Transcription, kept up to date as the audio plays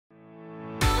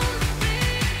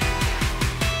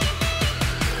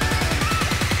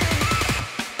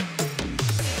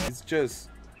just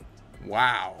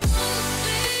wow.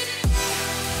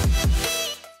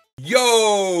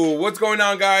 Yo, what's going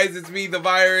on, guys? It's me, the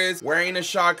Virus, wearing a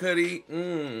shock hoodie.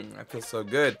 I feel so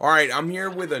good. All right, I'm here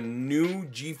with a new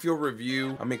GFUEL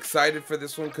review. I'm excited for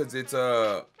this one because it's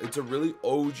a really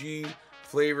OG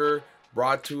flavor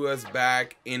brought to us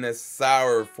back in a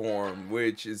sour form,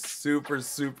 which is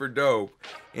super dope.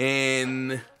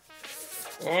 And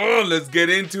let's get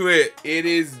into it. It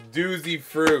is Doozy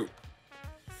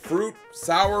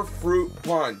sour fruit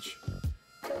punch.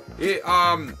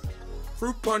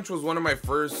 Fruit punch was one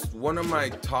of my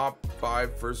top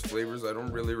 5 first flavors. I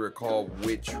don't really recall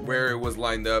where it was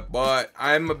lined up, but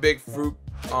I'm a big fruit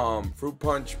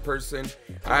punch person.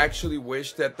 I actually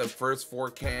wish that the first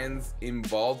 4 cans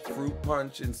involved fruit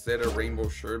punch instead of rainbow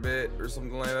sherbet or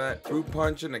something like that. Fruit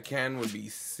punch in a can would be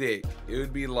sick. It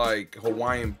would be like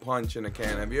Hawaiian punch in a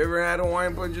can. Have you ever had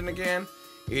Hawaiian punch in a can?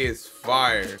 It is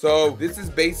fire. So this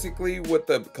is basically what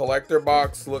the collector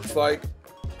box looks like.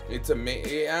 It's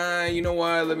you know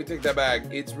what, let me take that back.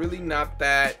 It's really not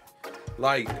that,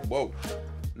 like, whoa,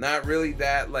 not really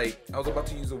that, like, I was about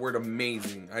to use the word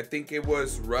amazing. I think it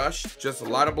was rushed, just a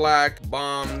lot of black,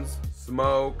 bombs,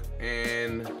 smoke,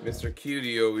 and Mr.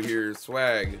 Cutie over here,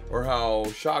 swag, or how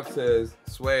Shock says,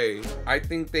 sway. I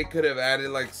think they could have added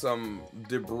like some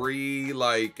debris,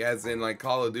 like as in like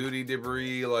Call of Duty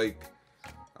debris, like,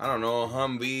 I don't know,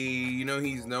 Humvee, you know,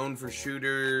 he's known for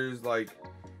shooters, like,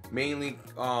 mainly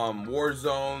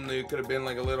Warzone. There could have been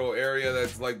like a little area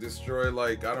that's like destroyed,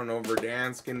 like, I don't know,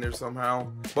 Verdansk in there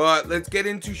somehow. But let's get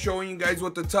into showing you guys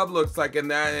what the tub looks like,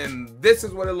 and this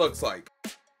is what it looks like.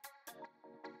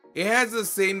 It has the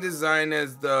same design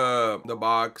as the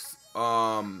box.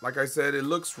 Like I said, it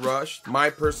looks rushed. My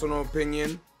personal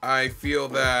opinion, I feel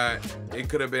that it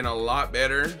could have been a lot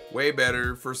better, way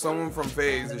better. For someone from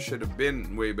FaZe, it should have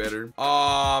been way better.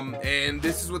 And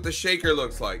this is what the shaker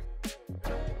looks like.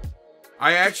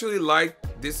 I actually like,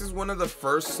 this is one of the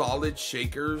first solid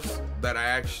shakers that I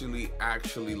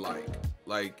actually like.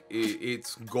 Like,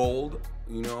 it's gold,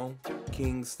 you know,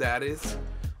 king status.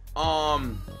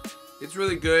 It's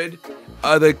really good.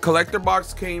 The collector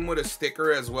box came with a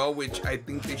sticker as well, which I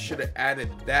think they should have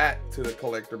added that to the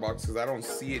collector box because I don't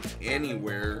see it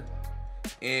anywhere.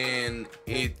 And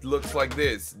it looks like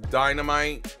this: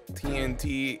 dynamite,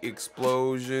 TNT,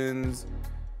 explosions.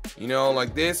 You know,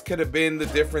 like, this could have been the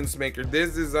difference maker.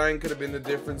 This design could have been the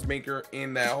difference maker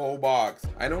in that whole box.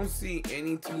 I don't see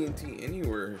any TNT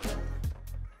anywhere.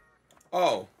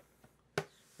 Oh,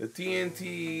 the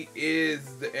TNT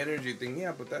is the energy thing.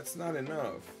 Yeah, but that's not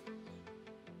enough.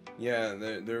 Yeah,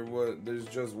 there's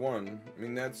just one. I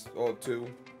mean, that's, oh, 2.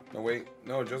 No, wait,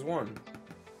 no, just 1.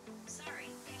 Sorry,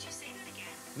 could you say that again?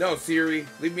 No, Siri,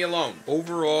 leave me alone.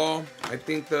 Overall, I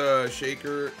think the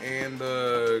shaker and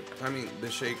the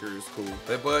shaker is cool.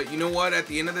 But you know what? At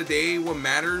the end of the day, what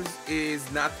matters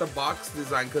is not the box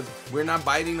design, because we're not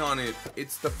biting on it.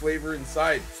 It's the flavor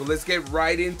inside. So let's get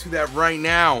right into that right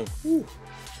now. Whew.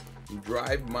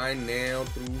 Drive my nail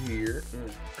through here.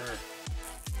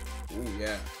 Ooh,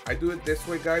 yeah. I do it this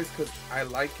way, guys, because I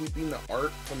like keeping the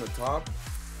art from the top.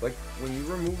 Like, when you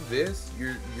remove this,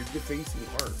 you're defacing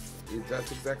art.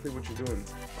 That's exactly what you're doing.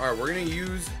 All right, we're gonna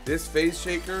use this face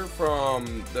shaker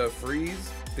from the Freeze.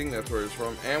 I think that's where it's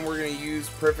from. And we're gonna use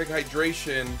Perfect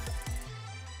Hydration,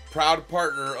 proud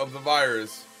partner of the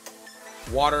Virus.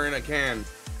 Water in a can.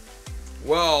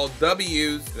 Well,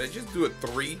 W's. Did I just do it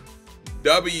 3?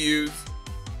 W's.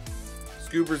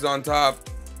 Scoopers on top.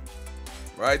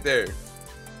 Right there.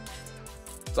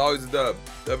 It's always a dub.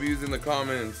 W's in the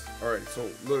comments. All right, so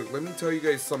look, let me tell you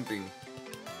guys something.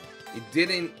 It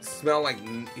didn't smell like,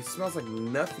 it smells like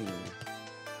nothing.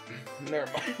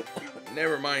 Never mind.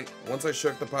 Never mind. Once I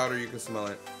shook the powder, you can smell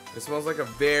it. It smells like a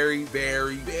very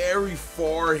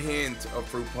far hint of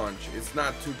fruit punch. It's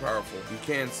not too powerful. You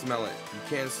can't smell it. You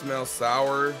can't smell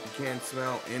sour. You can't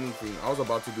smell anything. I was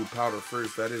about to do powder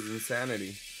first. That is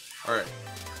insanity. All right,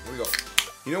 here we go.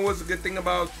 You know what's a good thing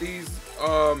about these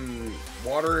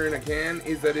water in a can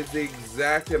is that it's the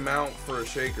exact amount for a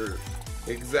shaker.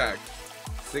 Exact.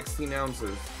 16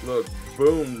 ounces. Look,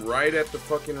 boom, right at the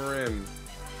fucking rim.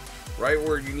 Right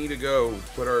where you need to go.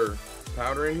 Put our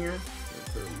powder in here.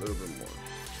 Put a little bit more.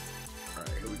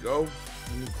 Alright, here we go.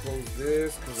 Let me close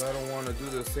this because I don't want to do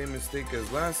the same mistake as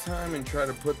last time and try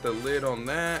to put the lid on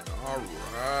that.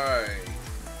 Alright.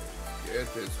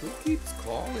 Get this. Who keeps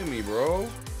calling me, bro?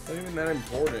 Not even that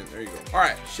important. There you go.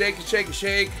 Alright, shake it, shake it,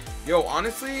 shake. Yo,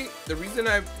 honestly, the reason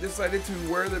I've decided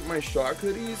to wear my Shock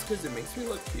hoodie is because it makes me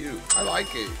look cute. I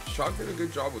like it. Shock did a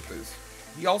good job with this.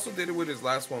 He also did it with his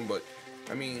last one, but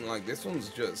I mean, like, this one's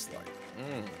just like,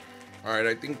 All right,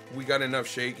 I think we got enough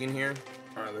shaking here.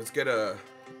 All right, let's get a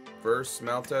first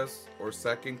smell test, or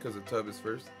second, because the tub is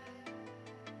first.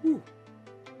 Whew.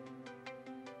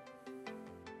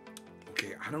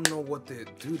 Okay, I don't know what the,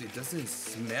 dude, it doesn't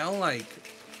smell like,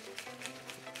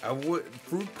 I would,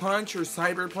 fruit punch or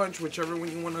cyber punch, whichever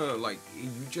one you want to, like, you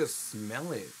just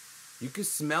smell it. You can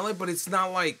smell it, but it's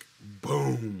not like,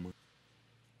 boom.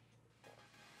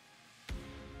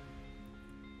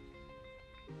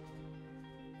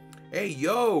 Hey,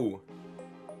 yo.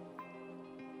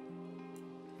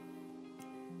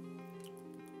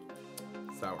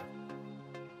 Sour.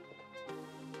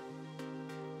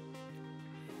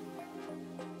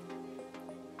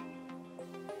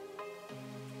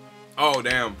 Oh,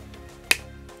 damn.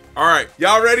 All right,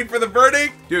 y'all ready for the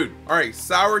verdict? Dude, all right,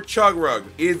 sour chug rug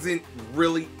isn't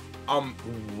really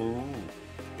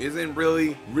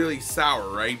really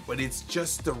sour, right? But it's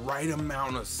just the right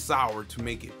amount of sour to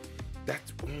make it.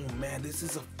 That's, oh man, this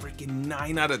is a freaking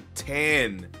 9 out of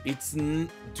 10. It's,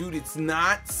 dude, it's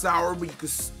not sour, but you can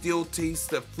still taste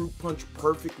the fruit punch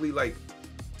perfectly. Like,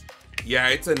 yeah,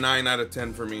 it's a 9 out of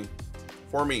 10 for me.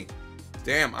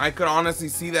 Damn, I could honestly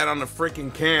see that on the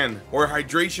freaking can or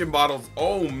hydration bottles.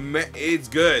 Oh man, it's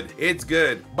good. It's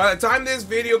good. By the time this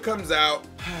video comes out,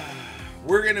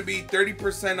 we're gonna be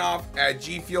 30% off at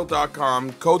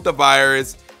GFUEL.com. Code the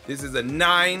virus. This is a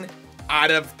 9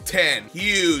 out of 10.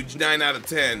 Huge 9 out of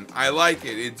 10. I like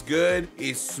it. It's good.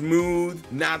 It's smooth.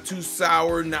 Not too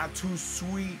sour. Not too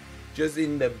sweet. Just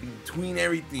in the between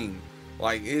everything.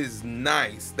 Like, it is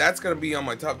nice. That's gonna be on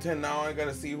my top 10. Now I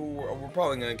gotta see who we're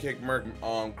probably gonna kick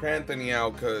Cranthony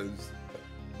out, because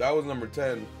that was number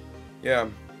 10. Yeah,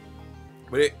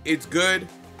 but it's good.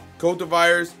 Code the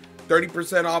virus,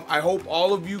 30% off. I hope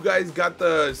all of you guys got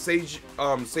the Sage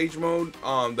mode,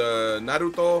 the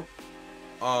Naruto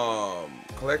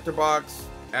collector box.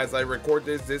 As I record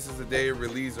this is the day it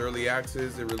released early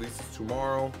access. It releases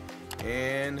tomorrow,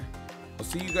 and I'll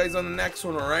see you guys on the next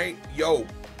one. All right, yo.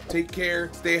 Take care,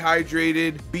 stay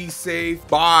hydrated, be safe,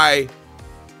 bye.